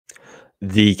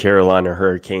The Carolina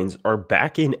Hurricanes are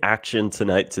back in action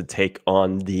tonight to take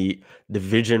on the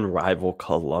division rival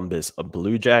Columbus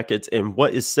Blue Jackets in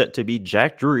what is set to be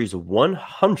Jack Drury's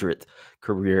 100th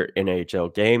career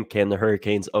NHL game. Can the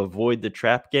Hurricanes avoid the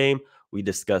trap game? We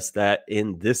discuss that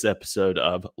in this episode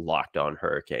of Locked On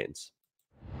Hurricanes.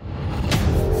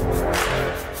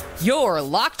 You're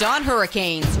Locked On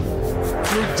Hurricanes,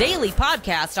 your daily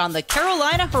podcast on the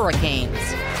Carolina Hurricanes.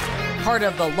 Part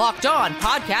of the Locked On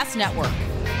Podcast Network.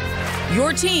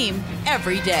 Your team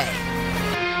every day.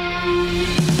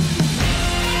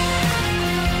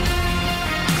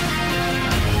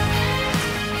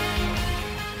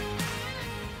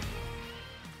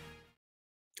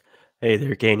 Hey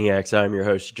there, Caniacs. I'm your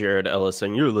host, Jared Ellis,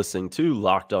 and you're listening to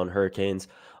Locked On Hurricanes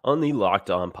on the Locked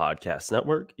On Podcast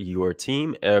Network, your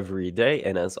team every day.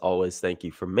 And as always, thank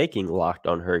you for making Locked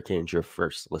On Hurricanes your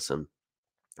first listen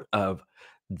of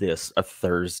this a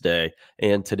Thursday.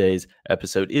 And today's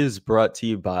episode is brought to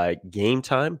you by Game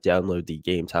Time. Download the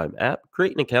Game Time app,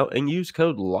 create an account, and use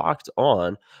code Locked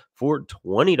On for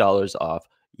 $20 off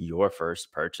your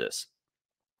first purchase.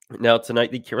 Now,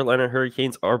 tonight, the Carolina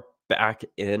Hurricanes are back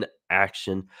in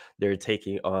action. They're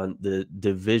taking on the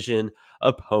division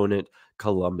opponent,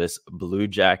 Columbus Blue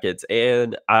Jackets.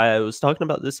 And I was talking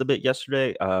about this a bit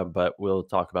yesterday, but we'll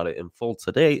talk about it in full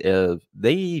today.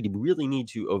 They really need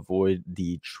to avoid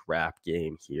the trap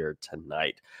game here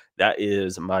tonight. That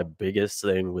is my biggest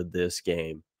thing with this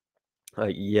game.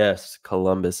 Yes,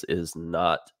 Columbus is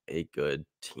not a good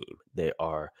team. They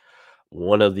are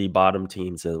one of the bottom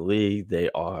teams in the league. They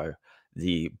are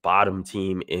the bottom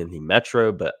team in the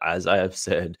Metro. But as I have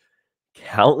said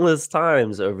countless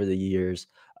times over the years,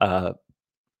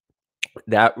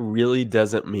 that really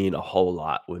doesn't mean a whole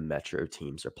lot when Metro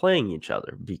teams are playing each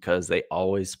other because they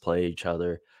always play each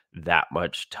other that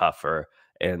much tougher.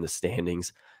 And the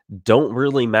standings don't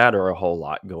really matter a whole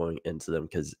lot going into them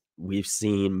because we've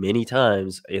seen many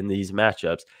times in these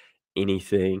matchups,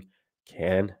 anything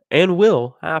can and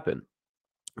will happen.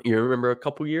 You remember a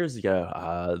couple years ago,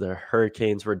 the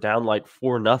Hurricanes were down like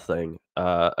 4-0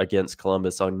 against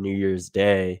Columbus on New Year's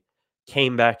Day,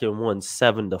 came back and won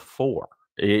 7-4.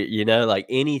 Like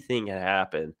anything can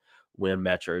happen when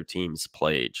Metro teams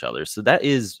play each other. So that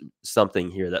is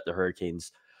something here that the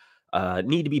Hurricanes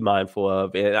need to be mindful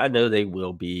of, and I know they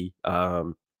will be.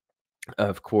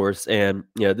 Of course, and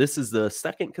this is the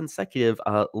second consecutive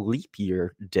leap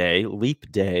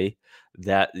day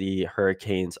that the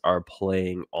Hurricanes are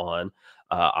playing on.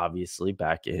 Obviously,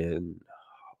 back in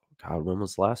God, when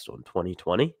was the last one?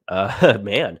 2020.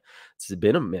 Man, it's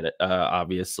been a minute.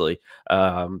 Obviously,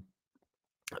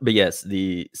 but yes,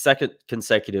 the second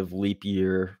consecutive leap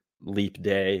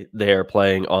day they are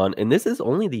playing on, and this is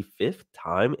only the fifth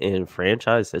time in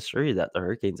franchise history that the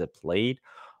Hurricanes have played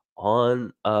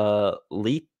on a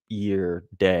leap year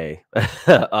day,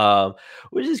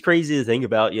 which is crazy to think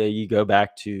about. You go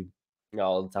back to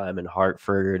all the time in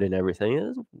Hartford and everything.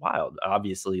 It's wild.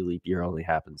 Obviously, leap year only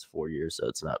happens 4 years, so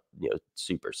it's not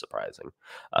super surprising.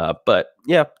 But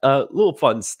yeah, a little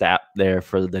fun stat there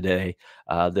for the day.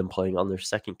 Them playing on their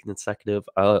second consecutive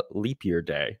leap year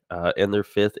day and their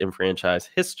fifth in franchise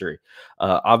history.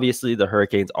 Obviously, the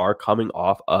Hurricanes are coming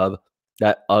off of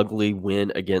that ugly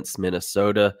win against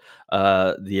Minnesota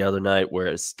the other night,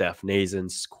 where Steph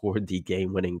Nazen scored the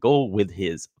game-winning goal with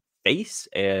his face,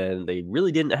 and they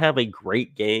really didn't have a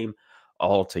great game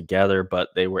altogether, but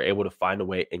they were able to find a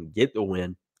way and get the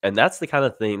win. And that's the kind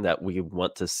of thing that we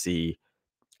want to see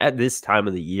at this time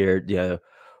of the year.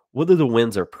 Whether the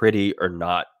wins are pretty or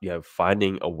not,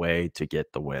 finding a way to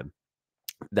get the win.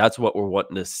 That's what we're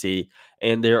wanting to see.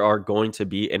 And they are going to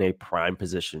be in a prime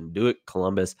position to do it.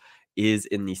 Columbus is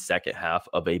in the second half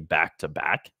of a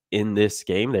back-to-back in this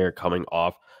game. They're coming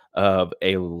off of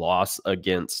a loss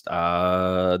against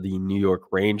the New York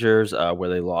Rangers, where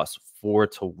they lost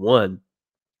 4-1.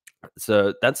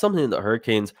 So that's something the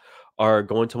Hurricanes are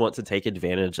going to want to take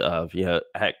advantage of.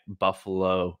 Heck,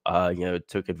 Buffalo,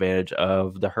 took advantage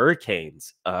of the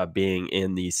Hurricanes being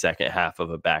in the second half of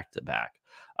a back-to-back.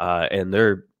 And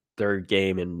their third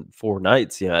game in 4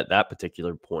 nights, at that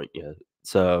particular point,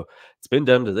 So it's been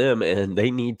done to them, and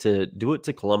they need to do it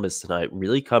to Columbus tonight.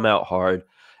 Really come out hard,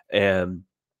 and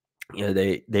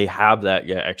they have that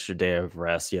extra day of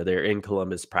rest. They're in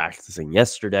Columbus practicing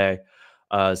yesterday,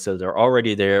 so they're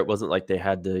already there. It wasn't like they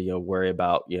had to worry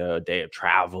about a day of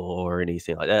travel or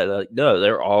anything like that. No,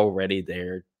 they're already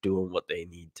there doing what they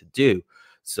need to do.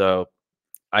 So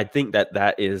I think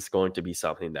that is going to be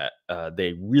something that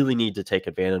they really need to take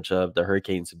advantage of. The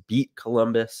Hurricanes beat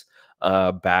Columbus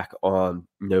back on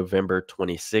November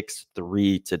 26th,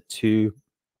 3-2.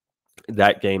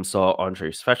 That game saw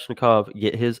Andrei Svechnikov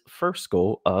get his first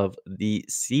goal of the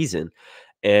season.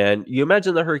 And you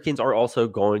imagine the Hurricanes are also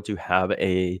going to have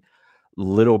a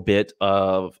little bit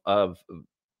of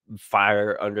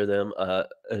fire under them,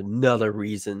 another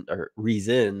reason or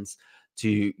reasons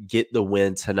to get the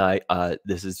win tonight.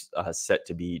 This is set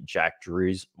to be Jack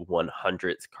Drew's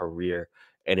 100th career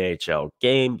NHL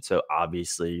game, so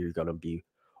obviously you're going to be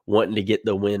wanting to get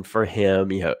the win for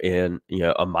him, in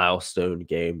a milestone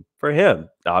game for him.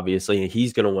 Obviously,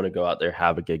 he's going to want to go out there,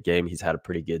 have a good game. He's had a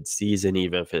pretty good season,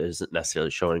 even if it isn't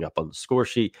necessarily showing up on the score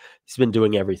sheet. He's been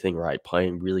doing everything right,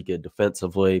 playing really good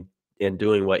defensively and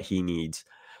doing what he needs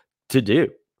to do,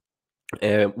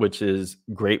 and which is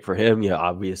great for him.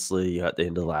 Obviously, at the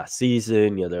end of last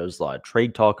season, there was a lot of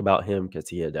trade talk about him because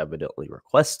he had evidently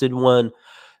requested one.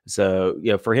 So,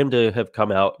 for him to have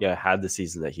come out, had the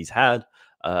season that he's had,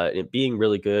 it being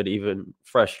really good, even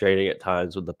frustrating at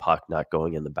times with the puck not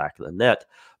going in the back of the net,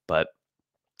 but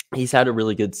he's had a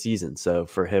really good season. So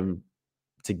for him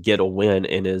to get a win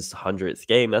in his 100th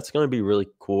game, that's going to be really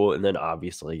cool. And then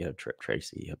obviously, Trip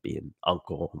Tracy being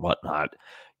uncle and whatnot,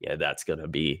 that's going to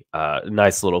be a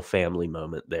nice little family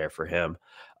moment there for him.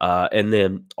 And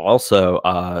then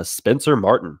also Spencer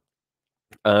Martin.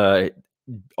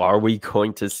 Are we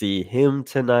going to see him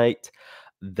tonight?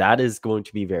 That is going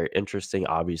to be very interesting,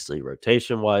 obviously,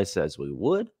 rotation-wise, as we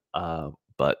would.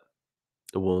 But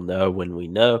we'll know when we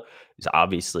know. He's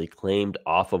obviously claimed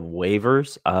off of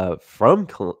waivers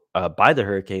by the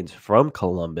Hurricanes from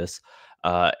Columbus.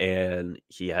 And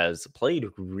he has played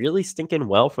really stinking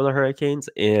well for the Hurricanes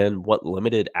in what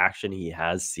limited action he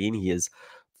has seen. He is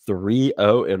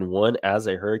 3-0-1 as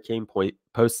a Hurricane,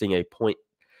 posting a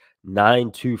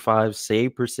 .925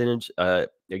 save percentage.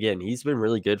 Again, he's been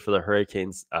really good for the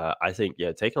Hurricanes. I think,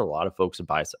 taking a lot of folks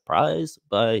by surprise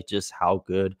by just how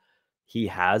good he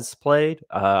has played.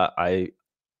 I,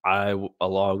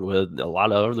 along with a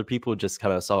lot of other people, just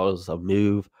kind of saw it as a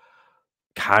move,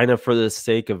 kind of for the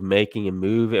sake of making a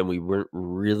move, and we weren't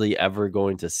really ever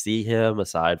going to see him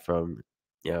aside from,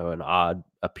 an odd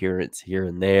appearance here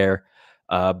and there.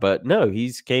 But no,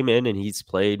 he's came in and he's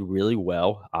played really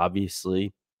well.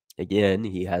 Obviously, again,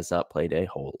 he has not played a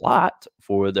whole lot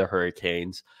for the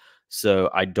Hurricanes, so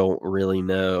I don't really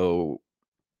know,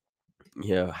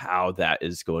 how that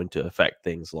is going to affect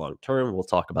things long term. We'll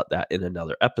talk about that in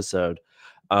another episode.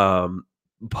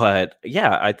 But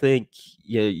yeah, I think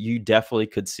you definitely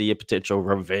could see a potential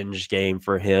revenge game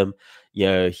for him.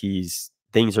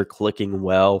 Things are clicking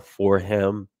well for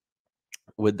him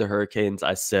with the Hurricanes.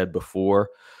 I said before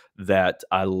that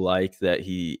I like that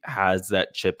he has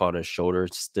that chip on his shoulder,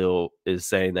 still is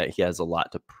saying that he has a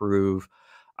lot to prove.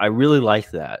 I really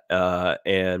like that.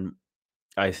 And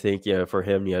I think, for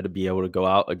him, to be able to go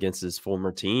out against his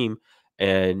former team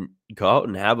and go out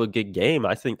and have a good game,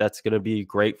 I think that's going to be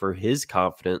great for his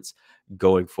confidence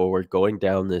going forward, going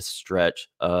down this stretch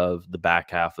of the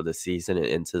back half of the season and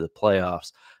into the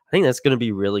playoffs. I think that's going to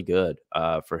be really good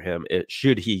for him.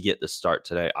 Should he get the start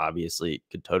today, obviously, it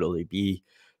could totally be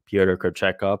Pyotr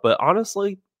Kochetkov. But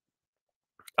honestly,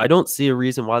 I don't see a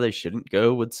reason why they shouldn't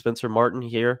go with Spencer Martin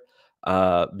here,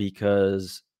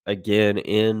 because again,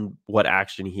 in what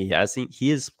action he has seen,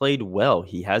 he has played well.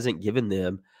 He hasn't given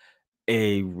them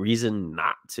a reason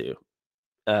not to.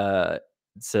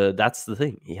 So that's the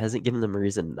thing. He hasn't given them a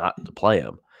reason not to play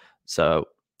him. So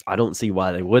I don't see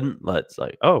why they wouldn't. Let's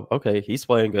oh, okay, he's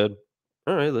playing good.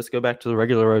 All right, let's go back to the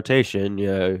regular rotation.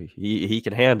 He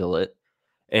can handle it.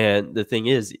 And the thing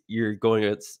is, you're going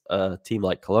against a team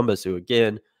like Columbus, who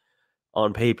again,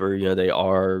 on paper, they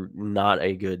are not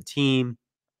a good team.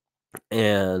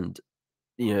 And,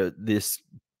 this,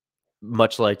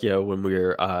 much like, when we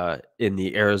were in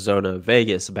the Arizona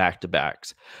Vegas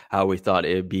back-to-backs, how we thought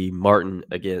it'd be Martin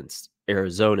against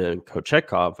Arizona and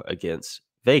Kochetkov against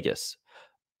Vegas.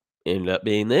 Ended up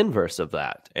being the inverse of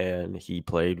that. And he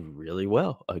played really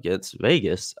well against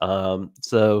Vegas.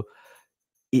 So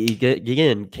he,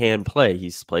 again, can play.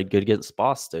 He's played good against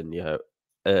Boston,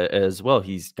 as well.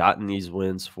 He's gotten these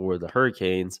wins for the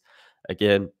Hurricanes.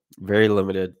 Again, very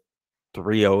limited.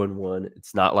 3-0-1.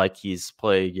 It's not like he's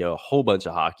played, a whole bunch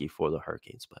of hockey for the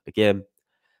Hurricanes. But again,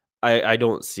 I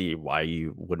don't see why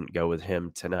you wouldn't go with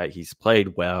him tonight. He's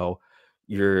played well.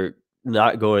 You're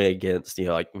not going against,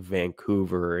 like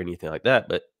Vancouver or anything like that.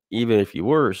 But even if you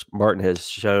were, Martin has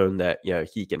shown that,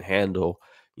 he can handle,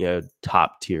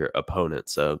 top tier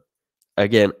opponents. So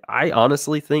again, I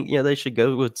honestly think, they should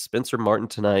go with Spencer Martin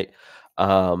tonight.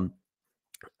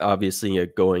 Obviously,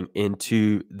 going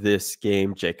into this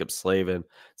game, Jacob Slavin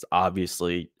is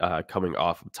obviously coming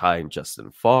off of tying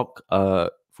Justin Falk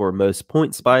for most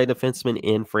points by a defenseman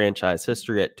in franchise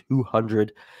history at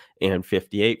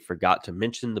 258. Forgot to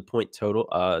mention the point total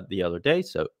the other day,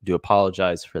 so do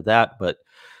apologize for that. But,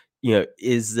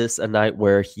 is this a night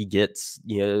where he gets,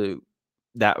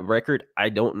 that record? I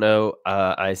don't know.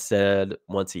 I said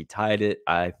once he tied it,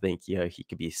 I think, he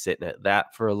could be sitting at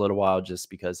that for a little while just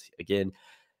because, again,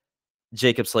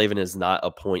 Jacob Slavin is not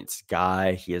a points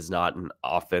guy. He is not an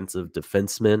offensive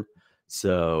defenseman.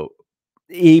 So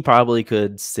he probably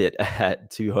could sit at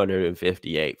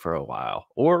 258 for a while.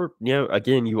 Or,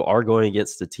 again, you are going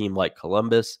against a team like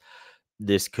Columbus.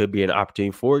 This could be an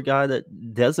opportunity for a guy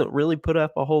that doesn't really put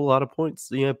up a whole lot of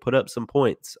points, put up some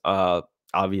points.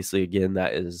 Obviously, again,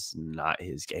 that is not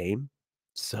his game.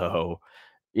 So,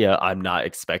 I'm not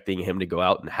expecting him to go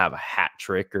out and have a hat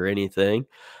trick or anything.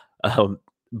 Um,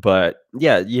 but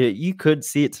yeah, you could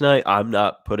see it tonight. I'm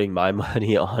not putting my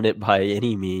money on it by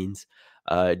any means,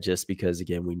 just because,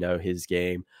 again, we know his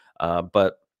game.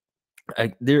 But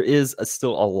there is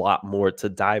still a lot more to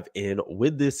dive in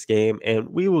with this game, and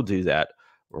we will do that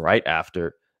right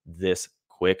after this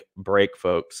quick break,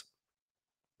 folks.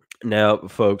 Now,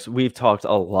 folks, we've talked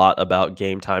a lot about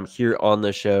game time here on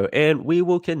the show, and we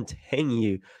will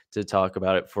continue to talk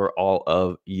about it for all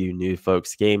of you new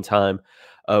folks. Game time,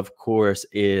 of course,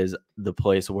 is the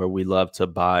place where we love to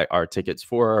buy our tickets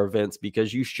for our events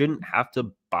because you shouldn't have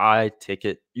to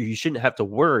you shouldn't have to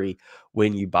worry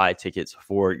when you buy tickets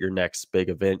for your next big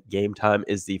event. Game time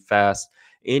is the fast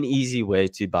and easy way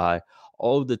to buy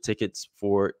all of the tickets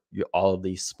for all of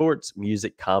these sports,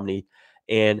 music, comedy,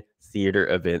 and theater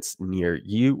events near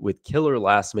you with killer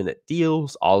last minute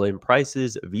deals, all in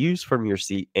prices, views from your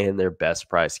seat, and their best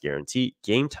price guarantee.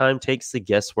 Game time takes the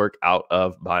guesswork out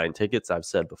of buying tickets. I've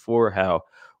said before how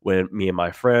when me and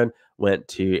my friend went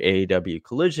to AEW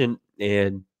Collision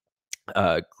in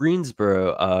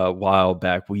Greensboro a while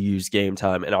back, we used Game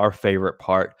Time, and our favorite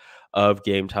part of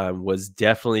Game Time was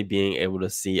definitely being able to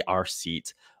see our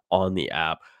seats on the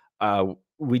app.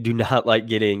 We do not like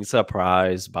getting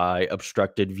surprised by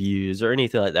obstructed views or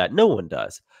anything like that. No one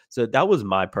does. So that was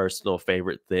my personal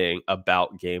favorite thing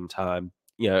about Game Time.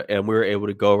 And we were able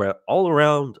to go around all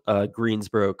around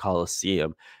Greensboro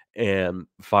Coliseum and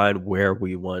find where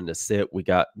we wanted to sit. We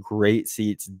got great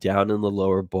seats down in the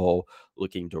lower bowl,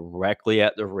 looking directly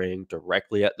at the ring,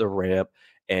 directly at the ramp,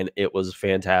 and it was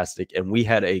fantastic. And we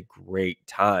had a great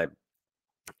time.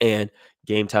 And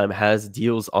Game Time has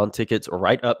deals on tickets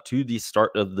right up to the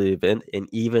start of the event and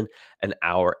even an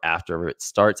hour after it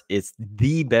starts. It's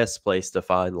the best place to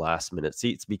find last minute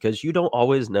seats because you don't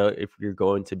always know if you're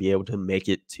going to be able to make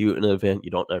it to an event.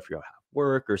 You don't know if you'll have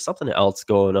work or something else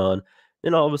going on.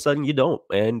 Then all of a sudden you don't,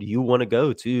 and you want to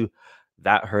go to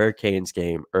that Hurricanes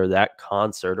game or that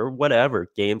concert or whatever.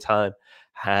 Game Time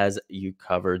has you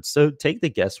covered. So take the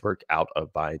guesswork out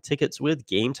of buying tickets with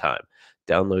Game Time.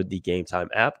 Download the Game Time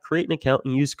app, create an account,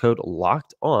 and use code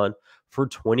LOCKED ON for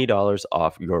 $20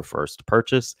 off your first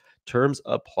purchase. Terms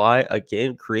apply.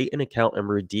 Again, create an account and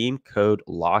redeem code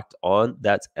LOCKED ON.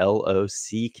 That's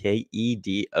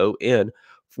LOCKEDON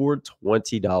for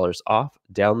 $20 off.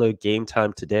 Download Game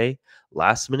Time today.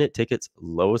 Last minute tickets,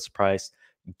 lowest price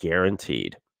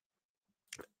guaranteed.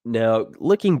 Now,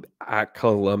 looking at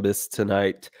Columbus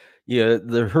tonight,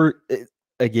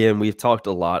 again, we've talked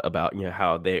a lot about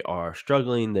how they are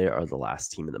struggling. They are the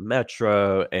last team in the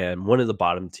Metro and one of the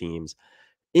bottom teams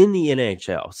in the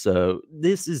NHL. So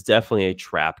this is definitely a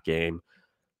trap game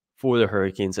for the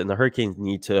Hurricanes, and the Hurricanes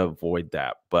need to avoid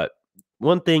that. But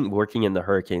one thing working in the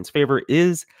Hurricanes' favor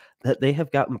is that they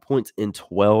have gotten points in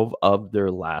 12 of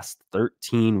their last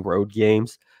 13 road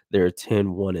games. They're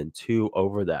 10-1-2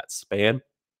 over that span.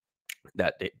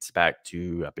 That dates back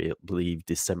to, I believe,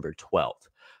 December 12th.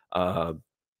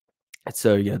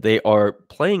 So, they are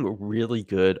playing really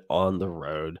good on the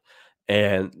road,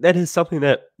 and that is something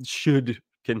that should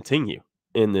continue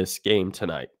in this game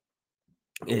tonight.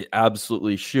 It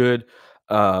absolutely should.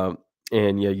 And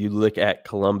you look at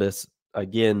Columbus,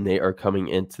 again, they are coming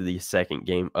into the second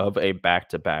game of a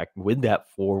back-to-back with that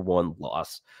 4-1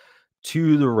 loss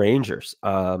to the Rangers.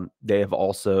 They have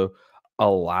also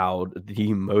allowed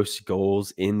the most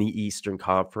goals in the Eastern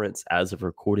Conference as of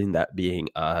recording, that being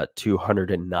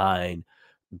 209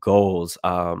 goals.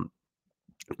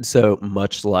 So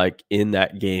much like in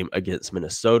that game against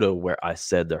Minnesota, where I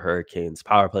said the Hurricanes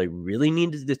power play really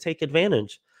needed to take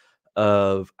advantage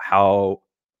of how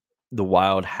the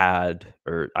Wild had,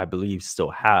 or I believe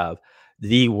still have,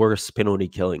 the worst penalty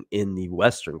killing in the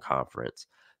Western Conference.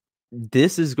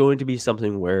 This is going to be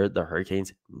something where the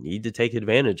Hurricanes need to take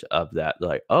advantage of that.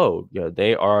 Like,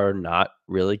 they are not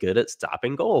really good at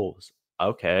stopping goals.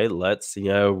 Okay, let's,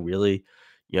 really,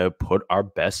 put our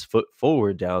best foot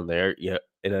forward down there,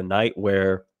 in a night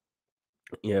where,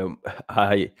 you know,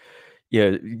 I,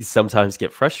 sometimes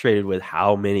get frustrated with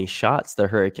how many shots the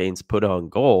Hurricanes put on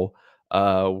goal,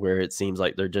 where it seems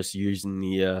like they're just using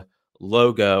the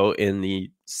logo in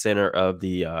the center of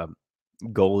the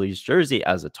goalie's jersey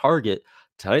as a target.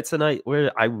 Tonight's a night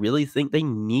where I really think they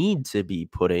need to be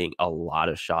putting a lot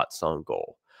of shots on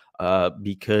goal,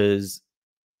 because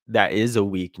that is a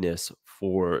weakness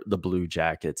for the Blue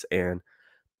Jackets. And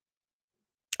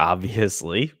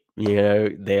obviously,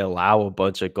 they allow a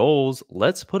bunch of goals.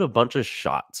 Let's put a bunch of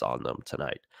shots on them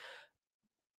tonight.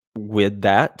 With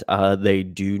that, they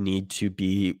do need to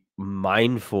be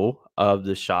mindful of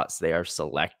the shots they are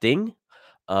selecting.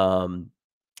 Um,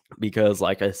 because,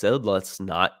 like I said, let's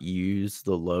not use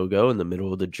the logo in the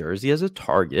middle of the jersey as a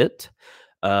target,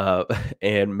 uh,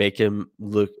 and make him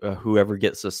look, whoever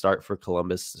gets to start for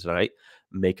Columbus tonight,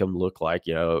 make him look like,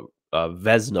 a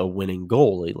Vezina winning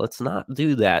goalie. Let's not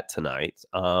do that tonight.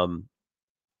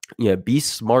 Be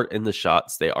smart in the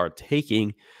shots they are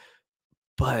taking,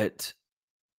 but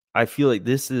I feel like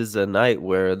this is a night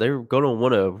where they're going to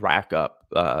want to rack up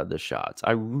the shots.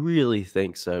 I really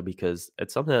think so, because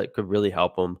it's something that could really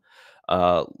help them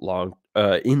long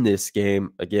in this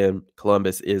game. Again,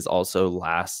 Columbus is also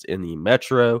last in the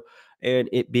Metro, and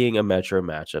it being a Metro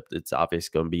matchup, it's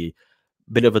obviously going to be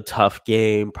a bit of a tough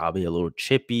game, probably a little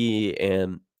chippy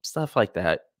and stuff like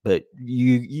that. But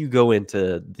you go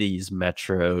into these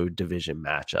Metro division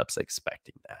matchups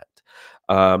expecting that.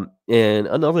 And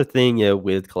another thing,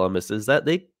 with Columbus is that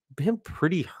they've been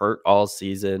pretty hurt all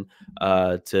season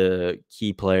to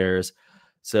key players.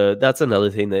 So that's another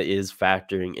thing that is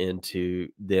factoring into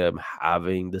them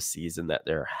having the season that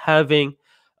they're having,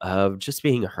 of just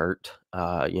being hurt.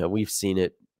 We've seen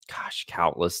it, gosh,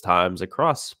 countless times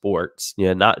across sports,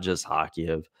 not just hockey,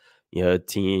 of, a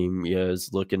team,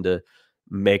 is looking to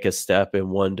make a step in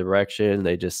one direction,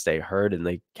 they just stay hurt and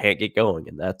they can't get going.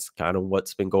 And that's kind of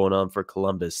what's been going on for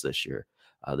Columbus this year.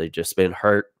 They've just been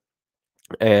hurt.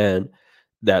 And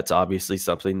that's obviously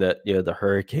something that, the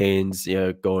Hurricanes,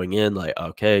 going in like,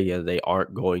 okay, they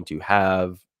aren't going to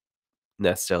have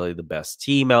necessarily the best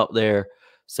team out there.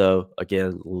 So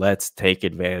again, let's take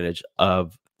advantage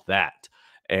of that.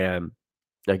 And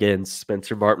again,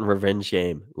 Spencer Martin revenge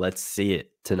game. Let's see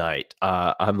it tonight.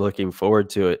 I'm looking forward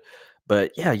to it.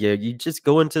 But yeah, you just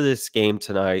go into this game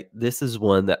tonight. This is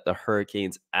one that the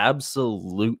Hurricanes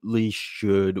absolutely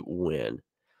should win.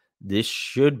 This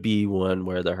should be one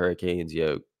where the Hurricanes,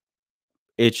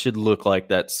 it should look like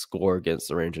that score against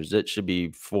the Rangers. It should be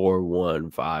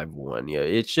 4-1, 5-1. Yeah,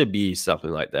 it should be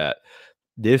something like that.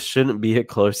 This shouldn't be a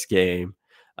close game.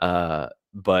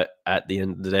 But at the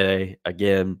end of the day,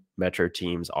 again, Metro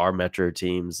teams are Metro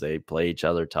teams. They play each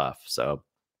other tough. So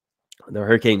the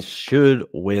Hurricanes should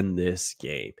win this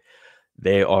game.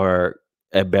 They are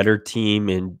a better team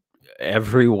in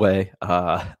every way.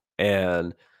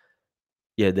 And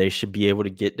yeah, they should be able to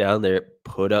get down there,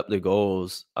 put up the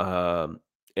goals,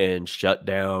 and shut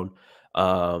down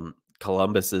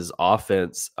Columbus's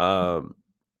offense.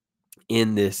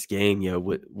 In this game,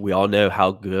 we all know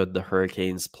how good the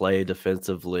Hurricanes play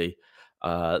defensively.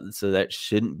 So that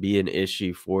shouldn't be an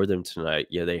issue for them tonight.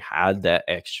 They had that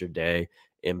extra day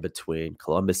in between.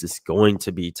 Columbus is going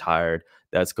to be tired.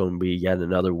 That's going to be yet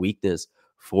another weakness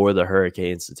for the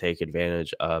Hurricanes to take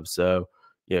advantage of. So,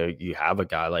 you have a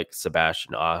guy like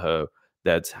Sebastian Aho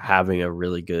that's having a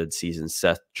really good season.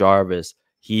 Seth Jarvis,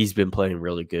 he's been playing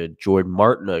really good. Jordan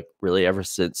Martinook, really ever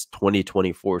since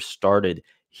 2024 started,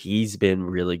 he's been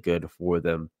really good for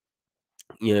them.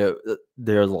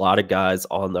 There's a lot of guys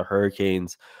on the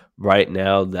Hurricanes right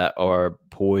now that are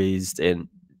poised, and,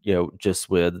 just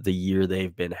with the year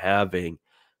they've been having,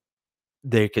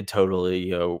 they could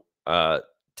totally,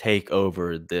 take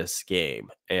over this game.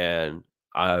 And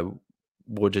I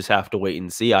will just have to wait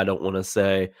and see. I don't want to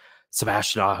say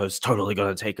Sebastian Aho is totally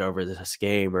going to take over this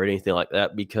game or anything like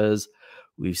that, because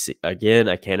we've seen, again,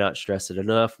 I cannot stress it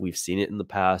enough, we've seen it in the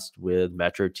past with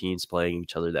Metro teams playing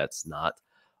each other. That's not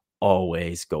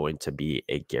always going to be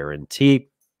a guarantee.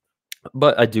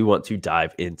 But I do want to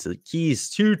dive into the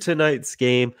keys to tonight's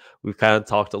game. We've kind of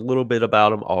talked a little bit about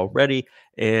them already,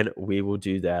 and we will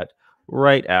do that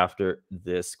right after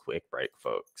this quick break,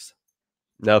 folks.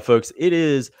 Now, folks, it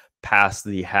is past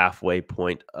the halfway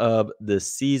point of the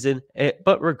season,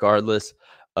 but regardless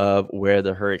of where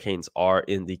the Hurricanes are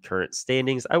in the current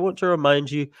standings, I want to remind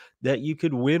you that you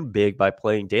could win big by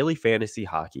playing daily fantasy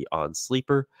hockey on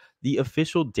Sleeper, the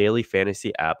official daily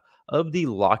fantasy app of the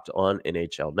Locked On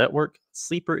NHL Network.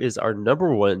 Sleeper is our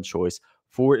number one choice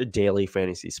for daily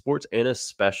fantasy sports, and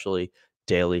especially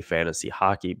daily fantasy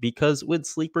hockey, because with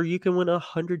Sleeper, you can win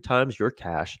 100 times your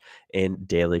cash in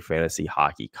daily fantasy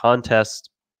hockey contests.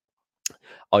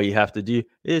 All you have to do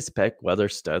is pick whether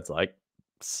studs like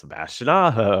Sebastian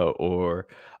Aho or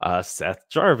Seth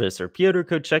Jarvis or Pyotr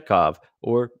Kochetkov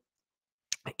or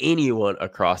anyone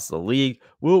across the league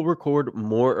will record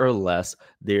more or less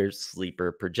their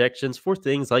sleeper projections for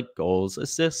things like goals,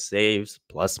 assists, saves,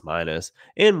 plus minus,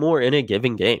 and more in a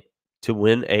given game. To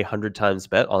win a 100 times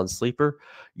bet on sleeper,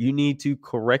 you need to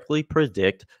correctly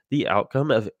predict the outcome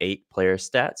of 8 player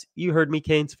stats. You heard me,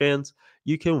 Canes fans.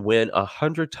 You can win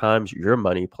 100 times your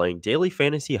money playing daily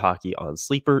fantasy hockey on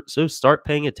sleeper. So start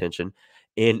paying attention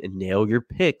and nail your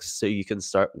picks so you can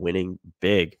start winning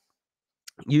big.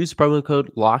 Use promo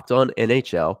code Locked On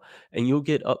NHL, and you'll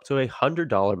get up to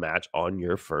 $100 match on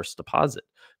your first deposit.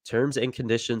 Terms and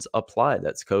conditions apply.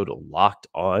 That's code Locked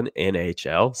On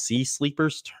NHL. See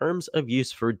Sleeper's terms of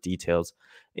use for details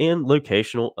and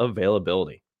locational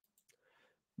availability.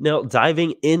 Now,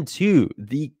 diving into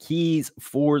the keys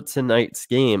for tonight's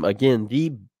game. Again,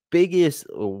 the biggest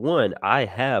one I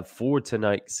have for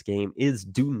tonight's game is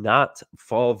do not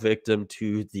fall victim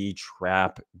to the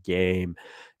trap game.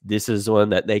 This is one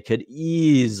that they could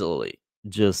easily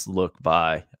just look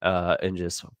by and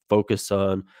just focus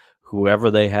on whoever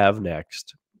they have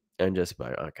next and just be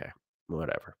like, okay,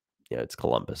 whatever. Yeah, it's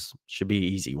Columbus. Should be an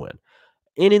easy win.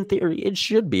 And in theory, it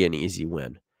should be an easy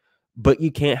win. But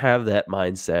you can't have that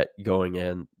mindset going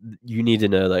in. You need to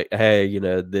know, like, hey,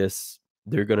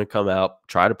 they're going to come out,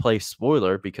 try to play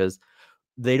spoiler because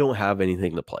they don't have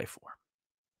anything to play for.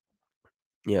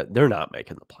 Yeah, they're not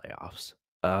making the playoffs.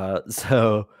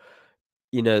 So,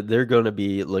 they're going to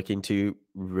be looking to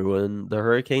ruin the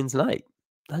Hurricanes' night.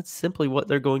 That's simply what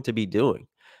they're going to be doing.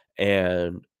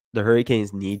 And the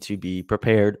Hurricanes need to be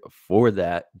prepared for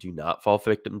that. Do not fall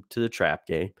victim to the trap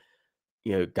game.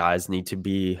 Guys need to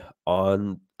be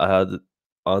on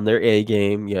their A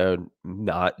game,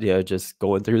 not just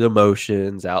going through the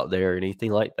motions out there or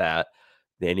anything like that.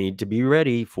 They need to be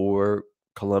ready for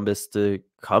Columbus to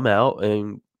come out,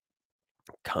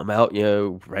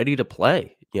 ready to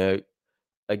play.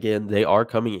 Again, they are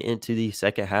coming into the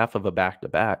second half of a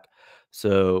back-to-back.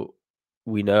 So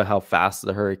we know how fast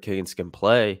the Hurricanes can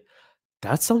play.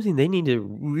 That's something they need to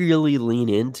really lean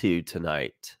into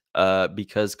tonight.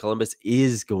 Because Columbus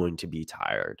is going to be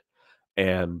tired.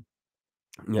 And,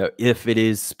 if it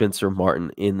is Spencer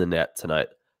Martin in the net tonight,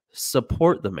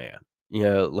 support the man.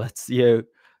 Let's,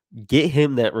 get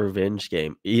him that revenge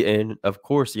game. And of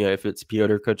course, if it's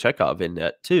Pyotr Kochetkov in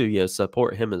net too,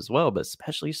 support him as well. But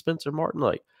especially Spencer Martin,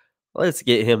 like, let's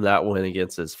get him that win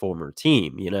against his former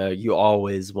team. You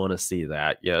always want to see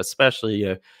that,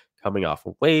 especially, coming off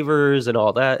of waivers and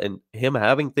all that and him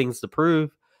having things to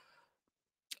prove.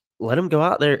 Let him go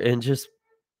out there and just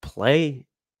play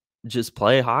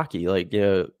hockey. Like,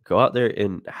 go out there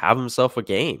and have himself a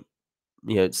game.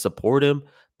 Support him.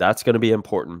 That's going to be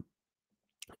important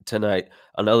tonight.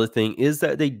 Another thing is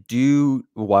that they do,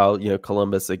 while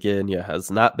Columbus again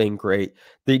has not been great,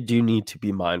 they do need to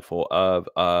be mindful of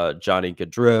Johnny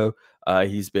Gaudreau.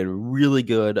 He's been really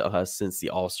good since the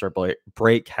All-Star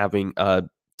break, having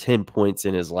 10 points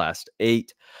in his last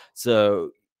 8.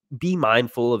 So be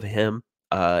mindful of him.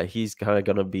 He's kind of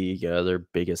going to be their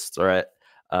biggest threat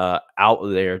out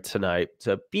there tonight.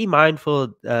 So be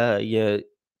mindful of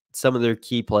some of their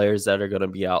key players that are going to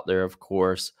be out there, of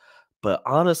course. But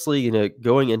honestly,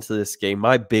 going into this game,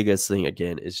 my biggest thing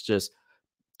again is just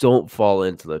don't fall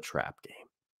into the trap game.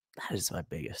 That is my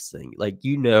biggest thing. Like,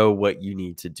 what you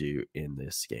need to do in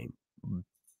this game.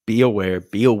 Be aware,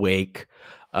 be awake.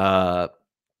 Because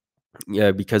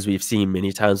we've seen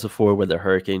many times before where the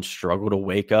Hurricanes struggle to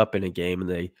wake up in a game and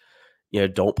they,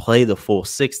 don't play the full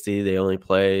 60. They only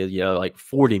play, like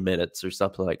 40 minutes or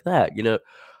something like that.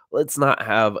 Let's not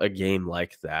have a game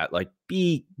like that. Like,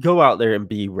 go out there and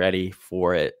be ready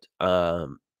for it.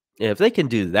 And if they can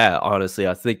do that, honestly,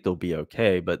 I think they'll be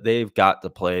okay. But they've got to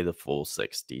play the full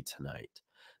 60 tonight.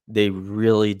 They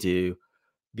really do.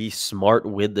 Be smart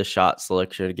with the shot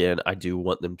selection. Again, I do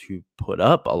want them to put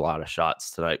up a lot of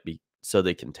shots tonight so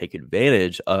they can take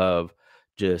advantage of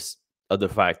the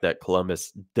fact that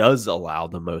Columbus does allow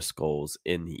the most goals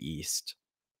in the East.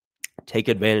 Take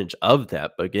advantage of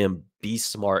that. But again, be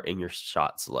smart in your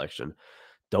shot selection.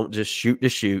 Don't just shoot to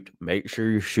shoot. Make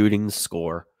sure you're shooting the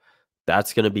score.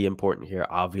 That's going to be important here.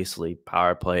 Obviously,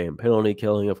 power play and penalty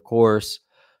killing, of course.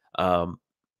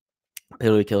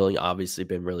 Penalty killing obviously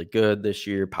been really good this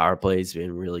year. Power play's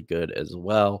been really good as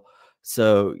well.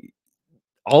 So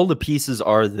all the pieces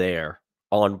are there.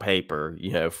 on paper,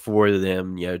 for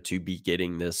them, to be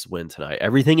getting this win tonight.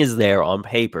 Everything is there on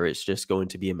paper. It's just going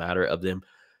to be a matter of them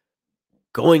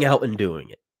going out and doing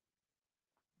it.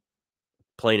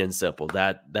 Plain and simple.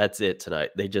 That's it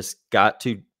tonight. They just got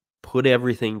to put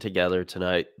everything together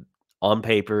tonight. On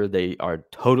paper, they are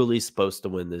totally supposed to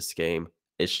win this game.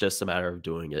 It's just a matter of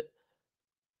doing it.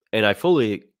 And I'm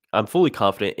fully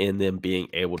confident in them being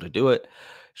able to do it.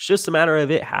 It's just a matter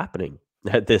of it happening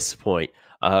at this point.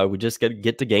 We just got to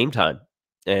get to game time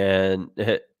and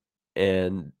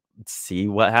and see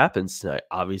what happens tonight.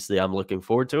 Obviously, I'm looking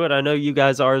forward to it. I know you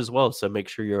guys are as well. So make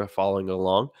sure you're following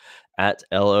along at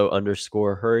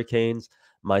LO_Hurricanes,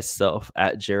 myself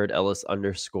at Jared Ellis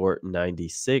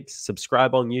 _96.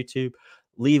 Subscribe on YouTube.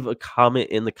 Leave a comment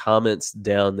in the comments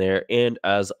down there. And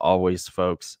as always,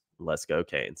 folks, let's go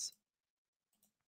Canes.